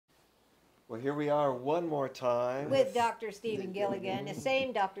Well, here we are one more time. With Dr. Stephen Gilligan, the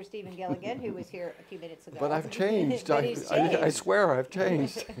same Dr. Stephen Gilligan who was here a few minutes ago. But I've changed. But he's changed. I swear I've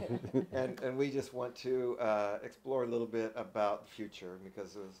changed. and we just want to explore a little bit about the future,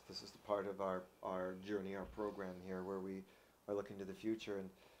 because this is the part of our journey, our program here, where we are looking to the future. And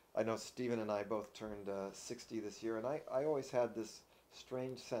I know Stephen and I both turned 60 this year, and I always had this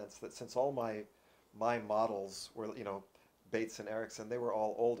strange sense that since all my models were, Bates and Erickson, they were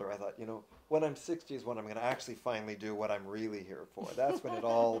all older. I thought, when I'm 60 is when I'm going to actually finally do what I'm really here for. That's when it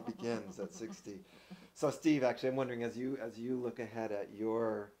all begins, at 60. So Steve, actually, I'm wondering, as you look ahead at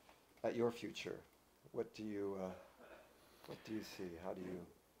your future, what do you see? How do you?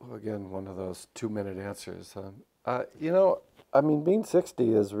 Well, again, one of those 2-minute answers. Being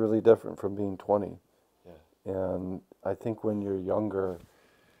 60 is really different from being 20. Yeah. And I think when you're younger,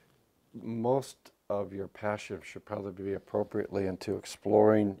 most of your passion should probably be appropriately into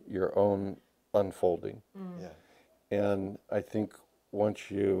exploring your own unfolding. Yeah. And I think once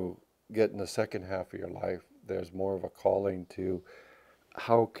you get in the second half of your life, there's more of a calling to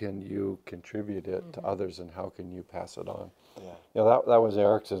how can you contribute it to others, and how can you pass it on. Yeah. That was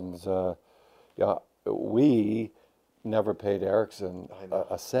Erickson's. We never paid Erickson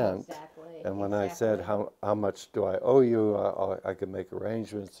a cent. Exactly. And when I said, how much do I owe you, I could make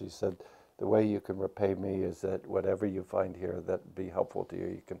arrangements, he said, the way you can repay me is that whatever you find here that be helpful to you,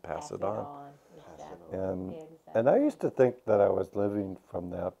 you can pass it on. Exactly. And I used to think that I was living from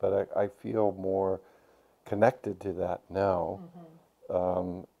that, but I feel more connected to that now.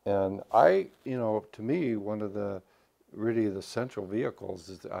 And to me, one of the central vehicles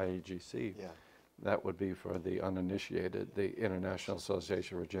is the IAGC. Yeah. That would be for the uninitiated, the International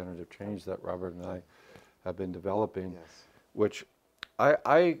Association for Generative Change that Robert and I have been developing, Yes. which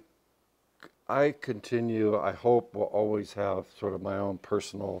I continue, I hope, will always have sort of my own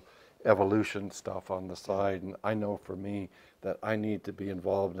personal evolution stuff on the side. And I know for me that I need to be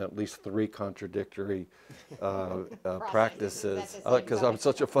involved in at least 3 contradictory practices, because I'm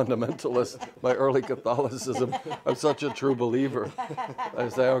such a fundamentalist. My early Catholicism, I'm such a true believer. I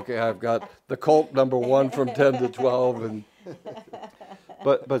say, okay, I've got the cult number 1 from 10 to 12. And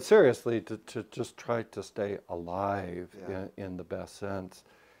but seriously, to just try to stay alive in the best sense.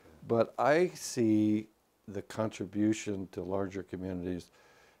 But I see the contribution to larger communities,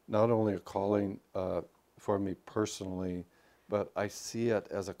 not only a calling for me personally, but I see it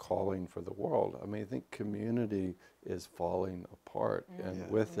as a calling for the world. I mean, I think community is falling apart, and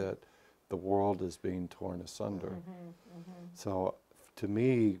with it, the world is being torn asunder. So to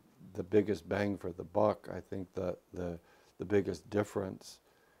me, the biggest bang for the buck, I think that the biggest difference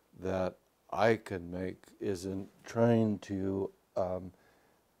that I can make is in trying to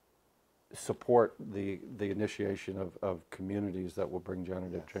support the initiation of communities that will bring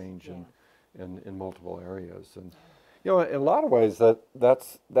generative change in multiple areas. And in a lot of ways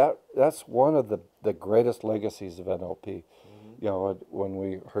that's one of the greatest legacies of NLP. When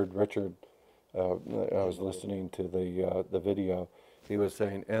we heard Richard, I was listening to the video, he was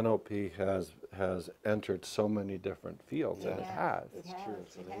saying NLP has entered so many different fields, and it has. It's true.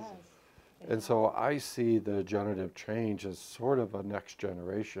 It's amazing. And so I see the generative change as sort of a next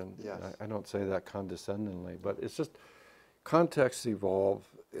generation. Yes. I don't say that condescendingly, but it's just contexts evolve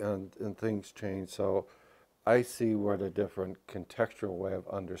and things change. So I see what a different contextual way of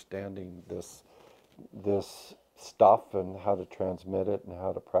understanding this stuff and how to transmit it and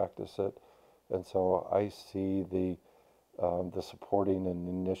how to practice it. And so I see the supporting and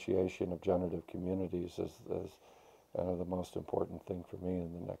initiation of generative communities as the most important thing for me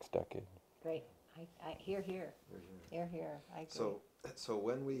in the next decade. Great. I hear. I agree. So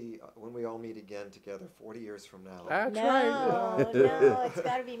when we all meet again together 40 years from now. That's right. No, it's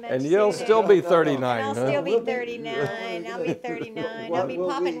got to be much And you'll sooner. still be 39. I'll huh? still be 39. I'll be 39. I'll be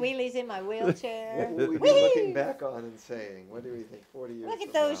popping wheelies in my wheelchair. What will we be looking back on and saying? What do we think 40 years Look at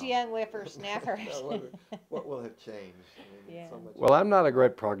from those now? young whippersnappers. What will have changed? So much. Well, I'm not a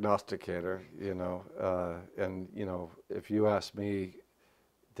great prognosticator, and if you ask me,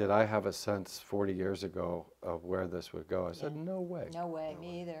 did I have a sense 40 years ago of where this would go? I said, no way. No way,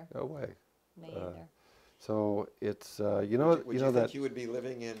 me either. No way. Me either. So it's, Would you that think you would be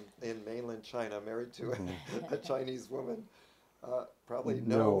living in mainland China, married to a Chinese woman? Probably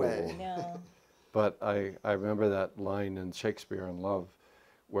no way. No. But I remember that line in Shakespeare in Love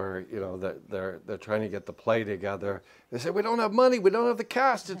where they're trying to get the play together. They say, we don't have money, we don't have the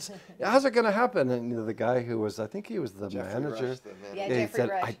cast. How's it going to happen? And the guy who was, I think he was the manager. Rush, Yeah, he Jeffrey said,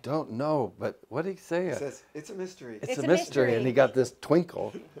 Rush. I don't know, but what did he say? He says, it's a mystery. It's a mystery, and he got this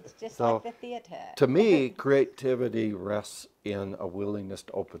twinkle. It's just So, like the theater. To me, creativity rests in a willingness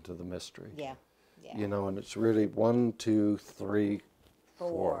to open to the mystery. Yeah, yeah. And it's really 1, 2, 3,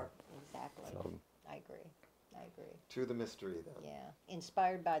 4. Exactly. So, I agree. I agree. To the mystery, then. Yeah.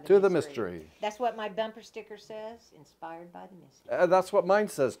 Inspired by the to mystery. the mystery. That's what my bumper sticker says. Inspired by the mystery. That's what mine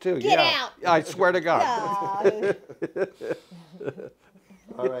says too. Get yeah. out! I swear to God. No.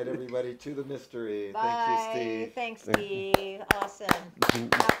 All right, everybody, to the mystery. Bye. Thank you, Steve. Thanks, Steve. Awesome. Have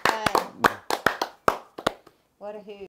fun. What a hoot.